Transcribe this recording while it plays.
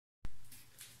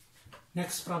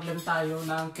Next problem tayo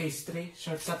ng case 3,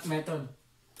 shortcut method.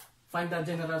 Find the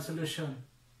general solution.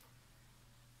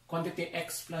 Quantity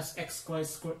x plus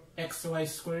xy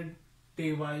squared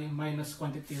dy minus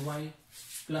quantity y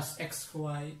plus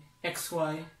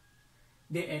xy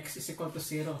dx is equal to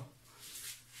 0.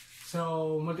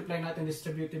 So, multiply natin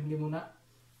distributively muna.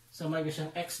 So, may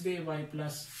siyang x dy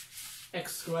plus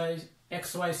xy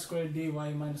squared dy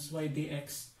minus y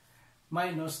dx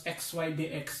minus xy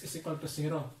dx is equal to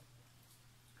 0.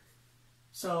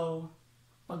 So,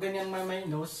 pag ganyan may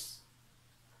minus,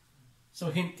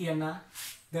 so hint yan na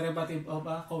derivative of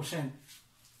a quotient.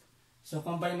 So,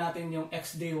 combine natin yung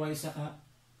x dy saka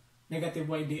negative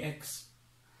y dx.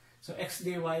 So, x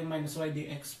dy minus y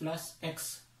dx plus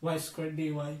xy squared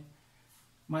dy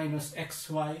minus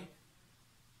xy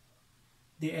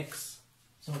dx.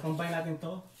 So, combine natin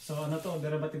to. So, ano to?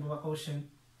 Derivative of a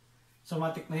quotient. So,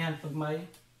 matik na yan pag may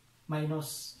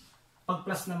minus. Pag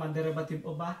plus naman, derivative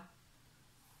of a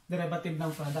derivative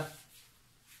ng product.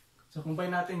 So,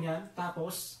 combine natin yan.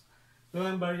 Tapos,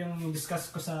 remember yung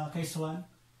discuss ko sa case 1.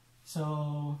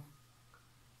 So,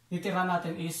 itira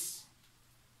natin is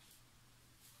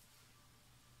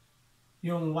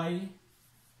yung y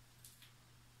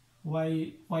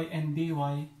and dy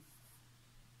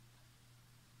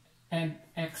and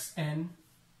xn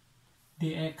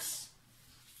dx.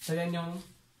 So, yan yung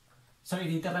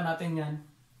ititira natin yan.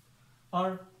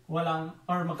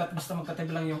 Basta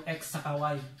magkatabi lang yung x saka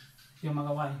y, yung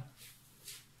mga y.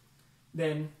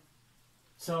 Then,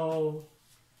 so,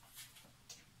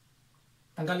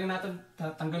 tanggalin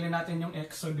natin yung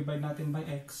x, so divide natin by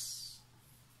x.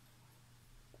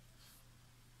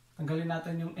 Tanggalin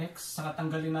natin yung x, saka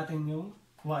tanggalin natin yung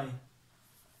y.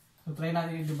 So, try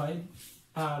natin i-divide,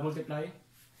 multiply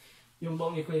yung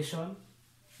buong equation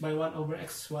by 1 over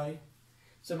xy.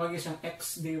 So, magiging siyang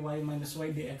x dy minus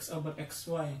y dx over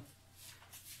xy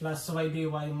plus y dy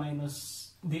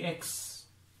minus dx.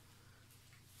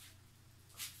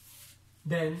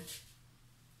 Then,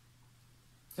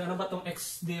 so ano ba itong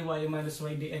x dy minus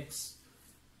y dx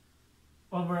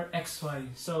over xy?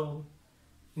 So,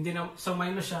 so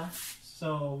minus siya.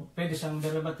 So, pwede siyang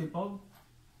derivative of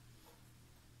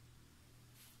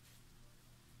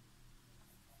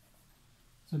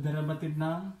derivative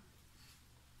ng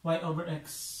y over x.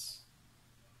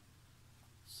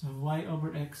 So, y over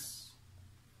x.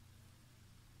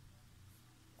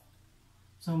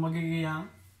 So, magiging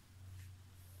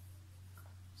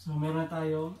so, meron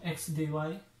tayo x dy,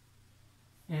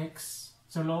 x,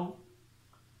 so low,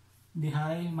 di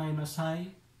high minus high,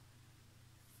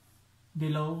 di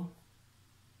low,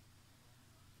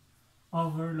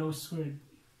 over low squared.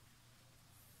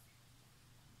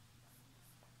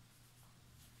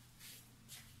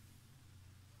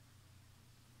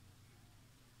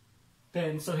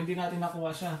 Then, so hindi natin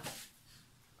nakuha siya.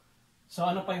 So,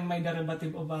 ano pa yung may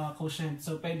derivative of a quotient?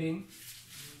 So, pwedeng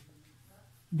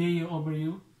du over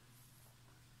u.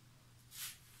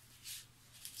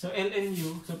 So, ln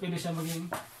u. So, pwede siya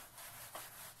maging,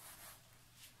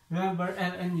 remember,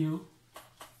 ln u.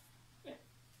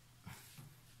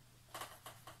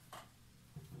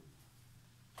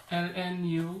 Ln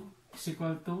u is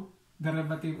equal to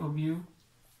derivative of u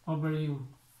over u.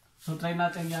 So, try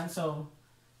natin yan. So,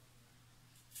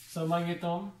 magiging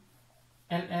itong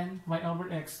ln y over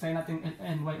x. Try natin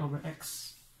ln y over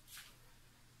x.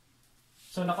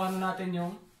 So, nakuha na natin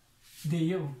yung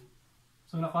du.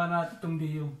 So, nakuha na natin itong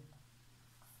du.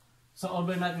 So,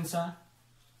 over natin sa,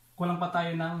 kulang pa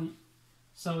tayo ng,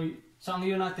 so ang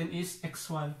u natin is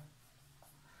xy.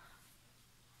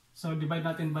 So, divide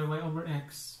natin by y over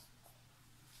x.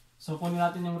 So, kunin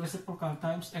natin yung reciprocal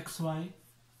times xy.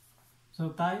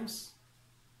 So, times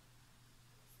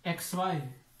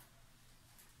xy.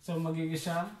 So, magiging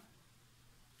siya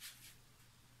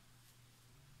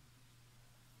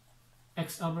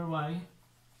x over y.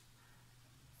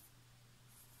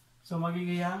 So,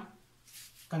 magiging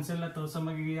cancel na to. So,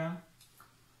 magiging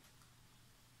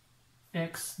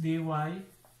x dy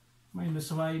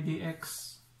minus y dx.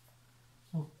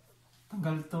 So,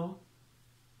 tanggal to.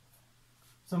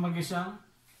 So, magiging siya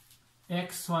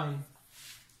xy.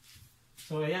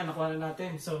 So, ayan, nakuha na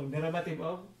natin. So, derivative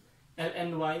of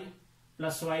ln y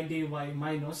plus y dy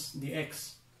minus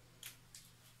dx.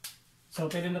 So,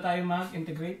 pwede na tayo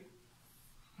mag-integrate.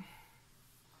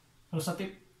 So, sa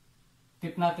tip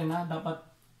natin dapat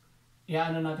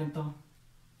iaano natin to.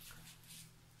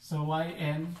 So,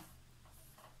 yn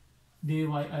dy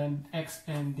and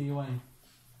xn dy.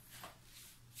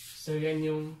 So, yan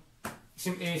yung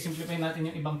simplify natin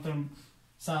yung ibang term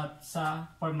sa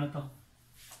form na to.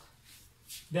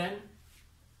 Then,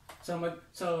 so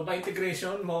by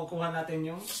integration, makukuha natin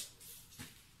yung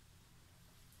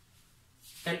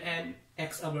ln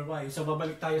x over y. So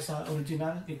babalik tayo sa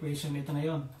original equation. Ito na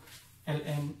yon.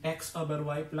 ln x over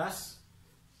y plus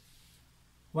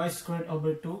y squared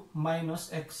over 2 minus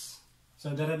x.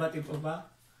 So derivative of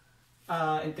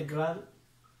integral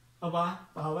of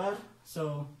power.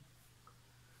 So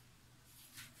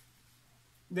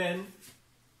then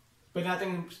pwede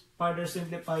natin further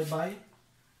simplify by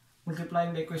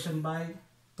multiplying the equation by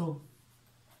 2.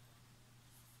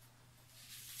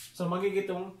 So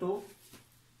magigitong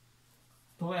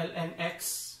 2 ln x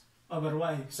over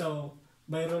y. So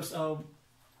by rules of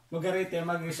logarithm,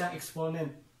 magiging siyang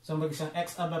exponent. So magiging siyang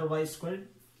x over y squared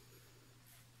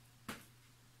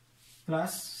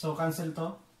plus, so cancel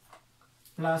to,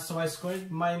 plus y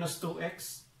squared minus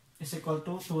 2x is equal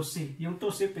to 2c. Yung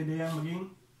 2c pwede yan maging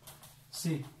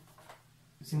c.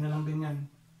 C na lang din yan.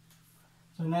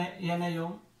 So yan na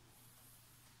yung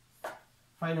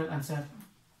final answer.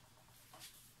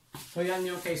 So yan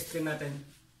yung case 3 natin.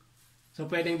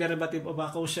 So pwedeng derivative of a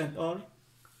quotient or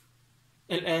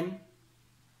ln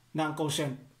ng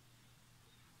quotient.